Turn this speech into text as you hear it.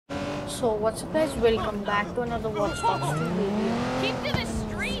So what's up guys, welcome back to another Watch Dogs 2 video. Keep to the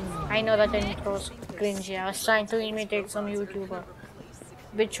streets. I know that intro is cringy. I was trying to imitate some YouTuber,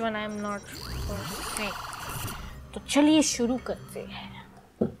 which one I'm not sure. Hey, तो चलिए शुरू करते हैं.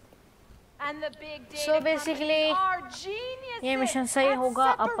 So basically ये mission सही होगा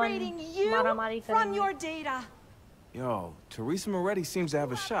अपन मारामारी करेंगे. Yo, Teresa Moretti seems to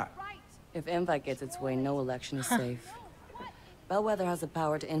have a shot. If Invite gets its way, no election is safe. Bellwether has the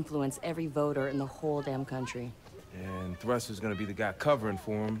power to influence every voter in the whole damn country. And Thruster's gonna be the guy covering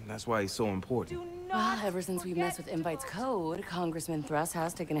for him. That's why he's so important. Well, ever since we messed with Invite's code, Congressman Thrust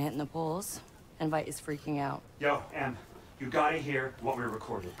has taken a hit in the polls. Invite is freaking out. Yo, Em, you gotta hear what we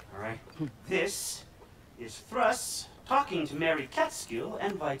recorded, all right? This is Thrust talking to Mary Catskill,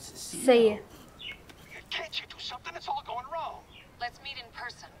 Invite's CEO. सही है. Can't you do something? It's all going wrong. Let's meet in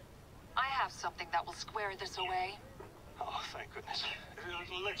person. I have something that will square this away. Oh, thank goodness.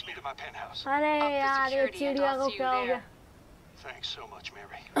 Let's meet at my penthouse. अरे यार ये चिड़िया को क्या हो गया? Thanks so much,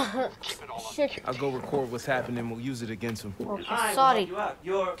 Mary. Keep it all on Shit. I'll go record what's happening. We'll use it against him. Okay, I will sorry. help you out.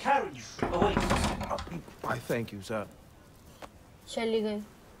 Your carriage awaits. I thank you, sir. चली गई.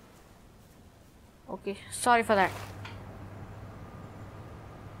 Okay, sorry for that.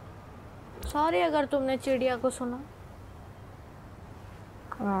 Sorry अगर तुमने चिड़िया को सुना.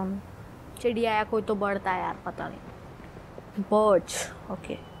 चिड़िया या कोई तो बढ़ता है यार, पता नहीं. Birds,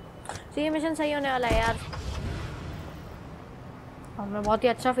 okay. तो ये मिशन सही होने वाला है यार. और मैं बहुत ही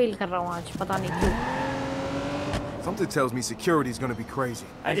अच्छा फील कर रहा हूँ आज, पता नहीं क्यों. Something tells me security's gonna be crazy.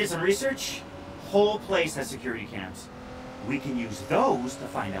 I did some research. Whole place has security cams. We can use those to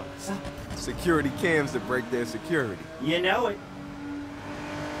find out what's up. Security cams to break their security. You know it.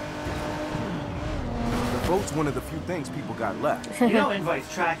 The vote's one of the few things people got left. You know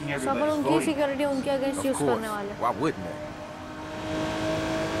Invite's tracking सब everybody's उनकी voting. Security उनके against Of use course. करने वाले. Why wouldn't they?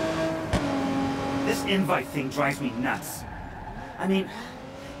 This Invite thing drives me nuts. I mean,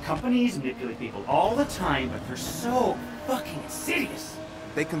 companies manipulate people all the time, but they're so fucking insidious.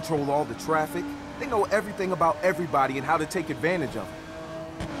 They control all the traffic. They know everything about everybody and how to take advantage of it.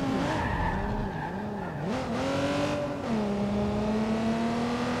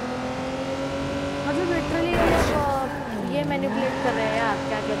 मतलब literally ये manipulate कर रहे हैं यार.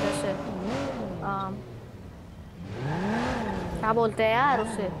 क्या कहते हैं उसे? क्या बोलते हैं यार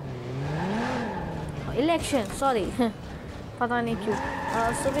उसे? Election, sorry. पता नहीं क्यों.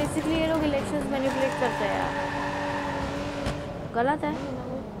 सो बेसिकली ये लोग इलेक्शंस मैनिपुलेट करते हैं यार. गलत है,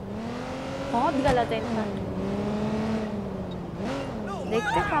 बहुत गलत है इनफैक्ट.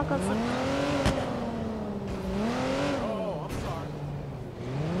 देखते हैं क्या कर सकते हैं.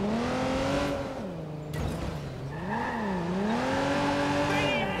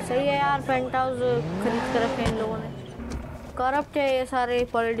 सही है यार, पेंट हाउस खरीद कर रखे इन लोगों ने. करप्ट है ये सारे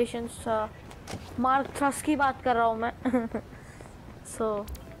पॉलिटिशियंस. मार्क थ्रस्ट की बात कर रहा हूँ मैं. So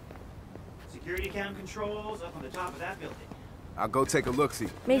Security cam controls up on the top of that building. I'll go take a look-see.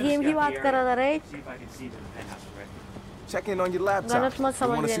 मैं गेम की बात कर रहा था, right? See if I can see the penthouse already. Check in on your laptop. गलत मत You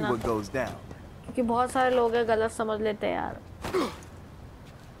समझ want to see लेना. what goes down. क्योंकि बहुत सारे लोग हैं गलत समझ लेते हैं यार.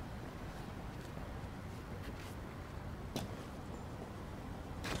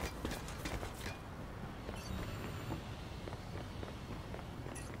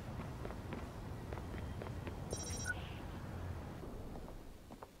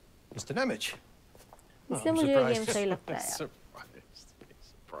 Mr. Nemec. इसलिए मुझे ये गेम सही लगता है यार. Surprised.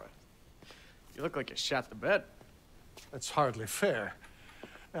 You look like you shot the bed. That's hardly fair.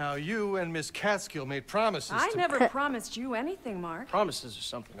 Now, you and Miss Catskill made promises I to... never promised you anything, Mark. Promises are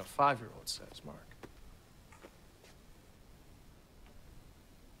something a 5-year-old says, Mark.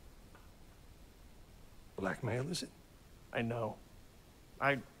 Blackmail, is it? I know.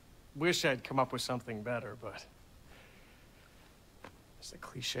 I wish I'd come up with something better, but the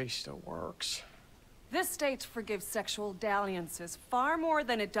cliche still works. This state forgives sexual dalliances far more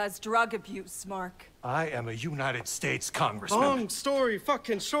than it does drug abuse, Mark. I am a United States congressman. Long story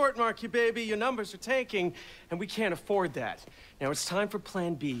fucking short, Marky baby. Your numbers are tanking, and we can't afford that. Now it's time for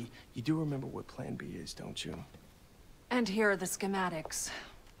Plan B. You do remember what Plan B is, don't you? And here are the schematics.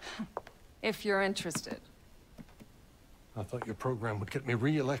 If you're interested. I thought your program would get me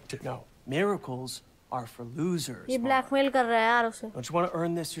re-elected. No. Miracles are for losers, ये Mark. Blackmail कर रहा है यार उसे. Don't you want to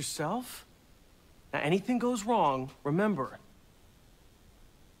earn this yourself? Now, anything goes wrong, remember,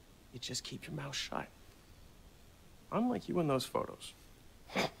 you just keep your mouth shut. Unlike you in those photos.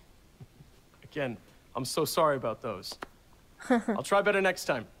 Again, I'm so sorry about those. I'll try better next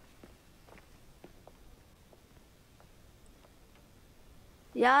time.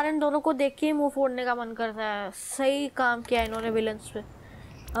 यार इन दोनों को देख के ही मुंह फोड़ने का मन करता है. सही काम किया इन्होंने विलन्स पे.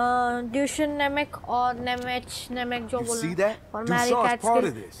 ड्यूशन नेमेक और नेमेक जो You बोल see रहे that? और Dushan's Mary part of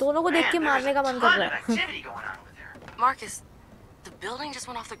Catskill this. दोनों को देख के मारने का मन कर रहा है। Activity going on over there. Marcus, the building just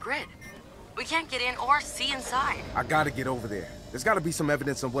went off the grid. We can't get in or see inside. I gotta get over there. There's gotta be some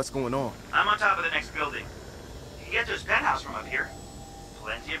evidence of what's going on. I'm on top of the next building. You can get to his penthouse from up here.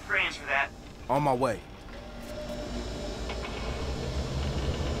 Plenty of cranes for that. On my way.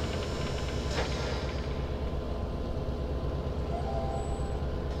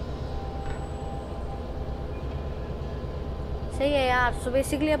 सही है यार। So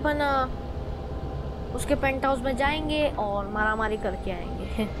basically अपन उसके paint house में जाएंगे और मारामारी करके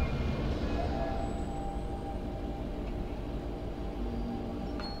आएंगे।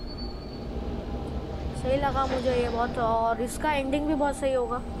 सही लगा मुझे ये बहुत, और इसका एंडिंग भी बहुत सही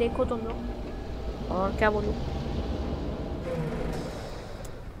होगा, देखो तुम लोग। और क्या बोलूं,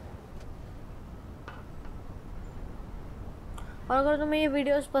 और अगर तुम्हें ये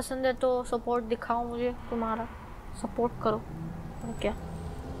वीडियोस पसंद है तो सपोर्ट दिखाओ मुझे, तुम्हारा सपोर्ट करो। और क्या।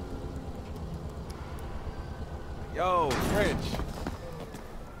 Yo, French.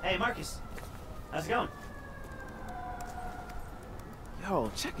 Hey, Marcus. How's it going? Yo,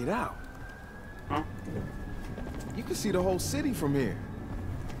 check it out. Huh? You can see the whole city from here.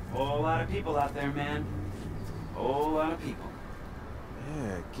 Whole lot of people out there, man. Whole lot of people.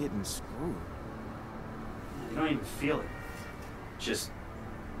 Yeah, getting screwed. You don't even feel it. Just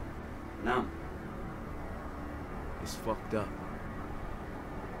numb. It's fucked up.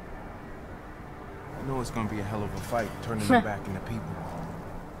 I know it's gonna be a hell of a fight, turning them back into people.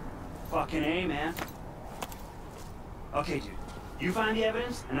 Fucking A, man. Okay, dude. You find the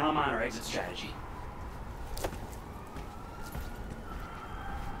evidence, and I'm on our exit strategy.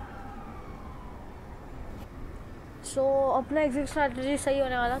 सो अपना exit strategy सही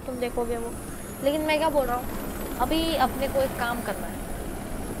होने वाला, तुम देखोगे वो। लेकिन मैं क्या बोल रहा हूँ, अभी अपने को एक काम करना है।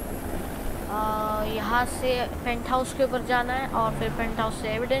 यहाँ से पेंट हाउस के ऊपर जाना है और फिर पेंट हाउस से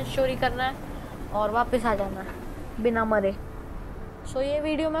एविडेंस चोरी करना है और वापस आ जाना है बिना मरे। सो ये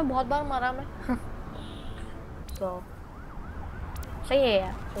वीडियो में बहुत बार मरा मैं। सो सही है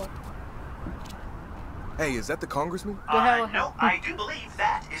यार। तो Hey, is that the congressman? No, I do believe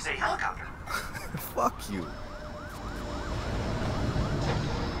that is a helicopter. Fuck you.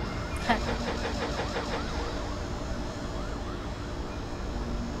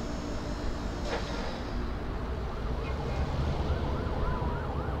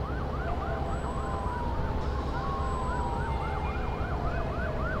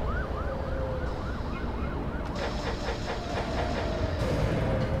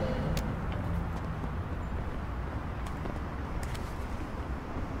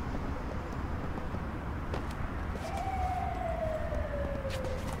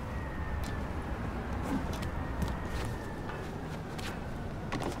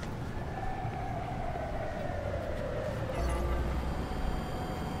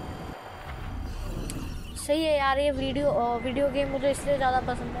 सही है यार। ये वीडियो गेम मुझे इसलिए ज़्यादा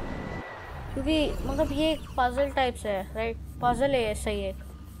पसंद है क्योंकि मतलब ये एक पजल टाइप से है, राइट? पजल है सही है।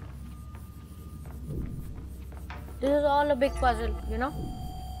 This is all a big puzzle, you know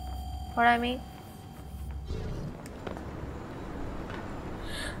what I mean.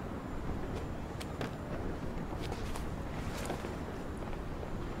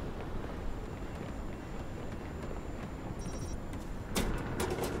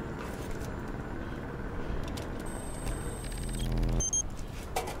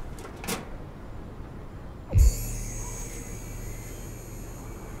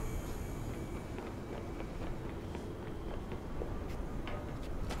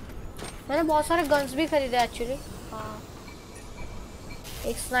 मैंने बहुत सारे गन्स भी खरीदे एक्चुअली। हाँ,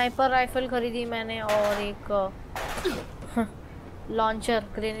 एक स्नाइपर राइफल खरीदी मैंने और एक लॉन्चर,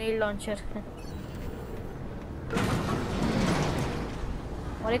 ग्रेनेड लॉन्चर,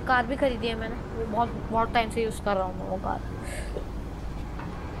 और एक कार भी खरीदी है मैंने। वो बहुत टाइम से यूज़ कर रहा हूँ मैं वो कार।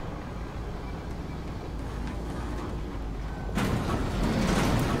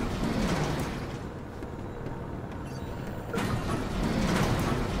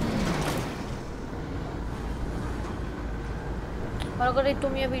 और अगर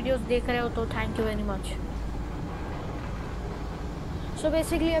तुम ये वीडियोस देख रहे हो तो thank you very much. So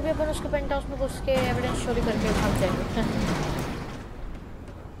basically अभी अपन उसके पेंट हाउस में घुस के एविडेंस चोरी करके भाग जाएंगे।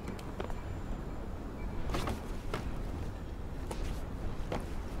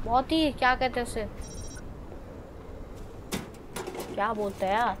 बहुत ही क्या कहते हैं उसे, क्या बोलते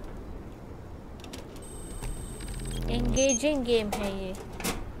हैं यार, एंगेजिंग गेम है ये।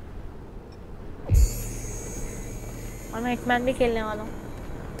 और मैं हिटमैन भी खेलने वाला हूँ।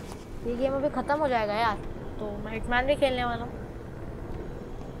 ये गेम अभी ख़त्म हो जाएगा यार, तो मैं हिटमैन भी खेलने वाला हूँ।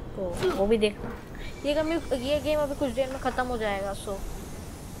 तो वो भी देखना। ये गेम अभी कुछ देर में ख़त्म हो जाएगा, सो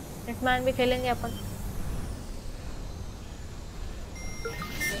हिटमैन भी खेलेंगे अपन।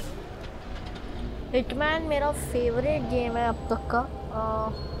 हिटमैन मेरा फेवरेट गेम है अब तक का।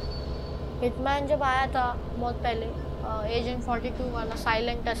 हिटमैन जब आया था बहुत पहले, एजेंट 42 वाला,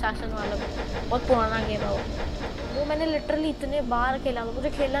 साइलेंट असैसिन वाला, बहुत पुराना गेम है वो मैंने लिटरली इतने बार खेला था। मुझे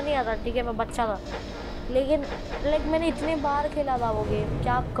खेलना नहीं आता, ठीक है, मैं बच्चा था, लेकिन मैंने इतने बार खेला था वो गेम,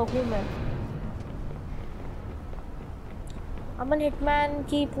 क्या कहूँ मैं। अपन हिटमैन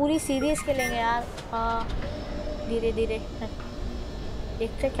की पूरी सीरीज खेलेंगे यार, धीरे धीरे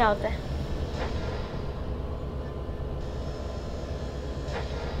देखते क्या होता है।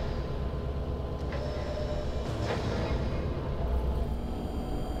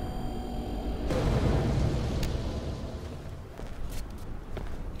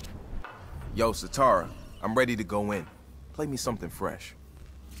 Yo, Satara, I'm ready to go in. Play me something fresh.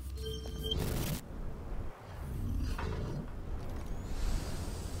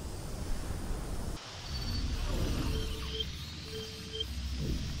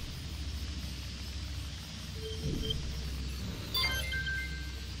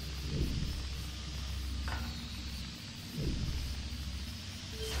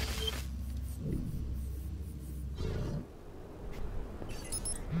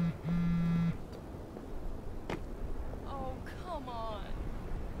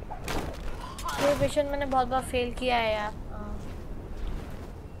 ये मिशन मैंने बहुत बार फेल किया है यार।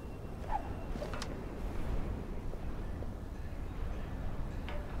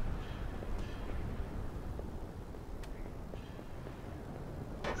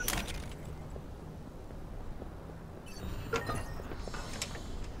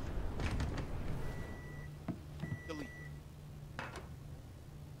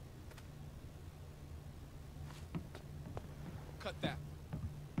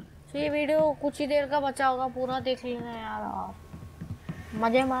 तो ये वीडियो कुछ ही देर का बचा होगा, पूरा देख लेना यार और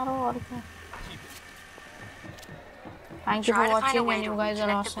मजे मारो और क्या। Thank you for watching and you guys are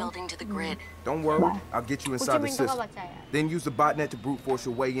awesome. Don't worry, I'll get you inside the system. Then use the botnet to brute force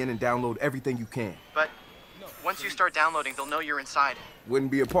your way in and download everything you can. But once you start downloading, they'll know you're inside.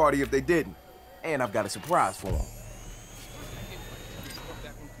 Wouldn't be a party if they didn't. And I've got a surprise for them.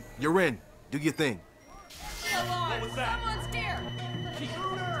 You're in. Do your thing. Someone's here!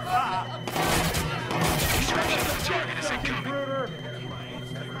 Description of the target is incoming.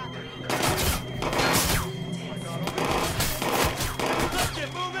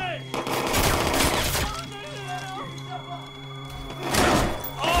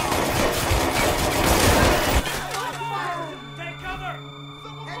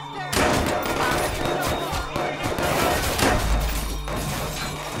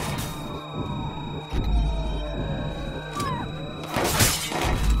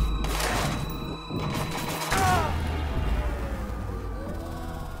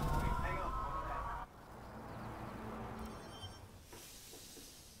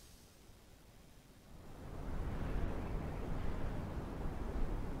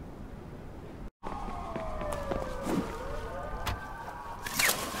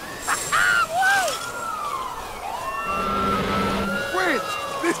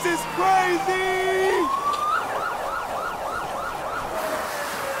 This is crazy!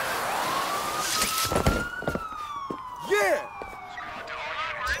 Yeah!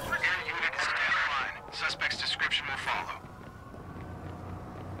 Air unit is down the line. Suspect's description will follow.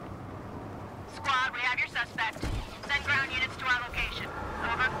 Squad, we have your suspect. Send ground units to our location.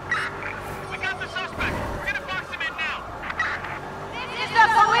 Over. We got the suspect! We're gonna box him in now! This is the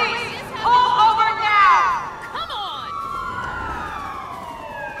police! Pull over now! Come on!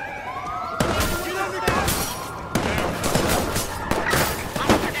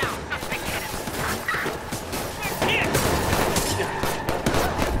 Officer down. Suspect hit.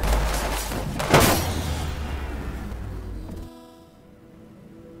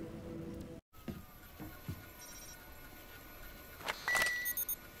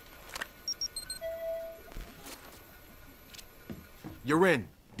 You're in.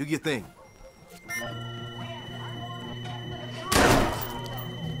 Do your thing.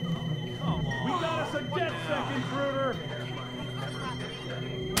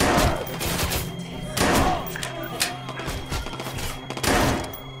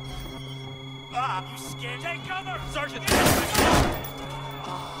 You scared? Take cover! Sergeant!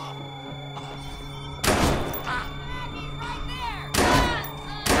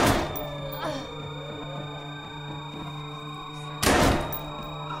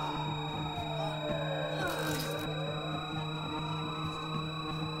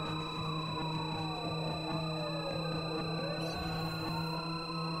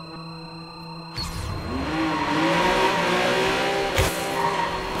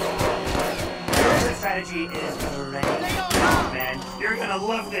 technology is great. Oh, man, you're gonna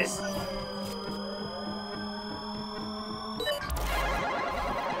love this.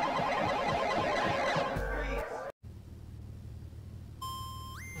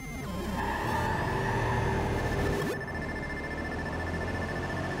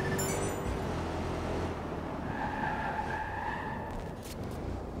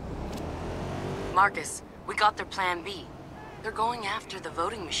 Marcus, we got their plan B. They're going after the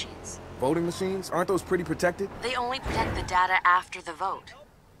voting machines. Voting machines? Aren't those pretty protected? They only protect the data after the vote.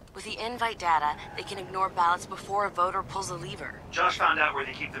 With the invite data, they can ignore ballots before a voter pulls a lever. Josh found out where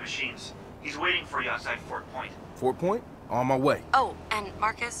they keep the machines. He's waiting for you outside Fort Point. Fort Point? On my way. Oh, and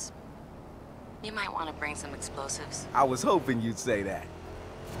Marcus, you might want to bring some explosives. I was hoping you'd say that.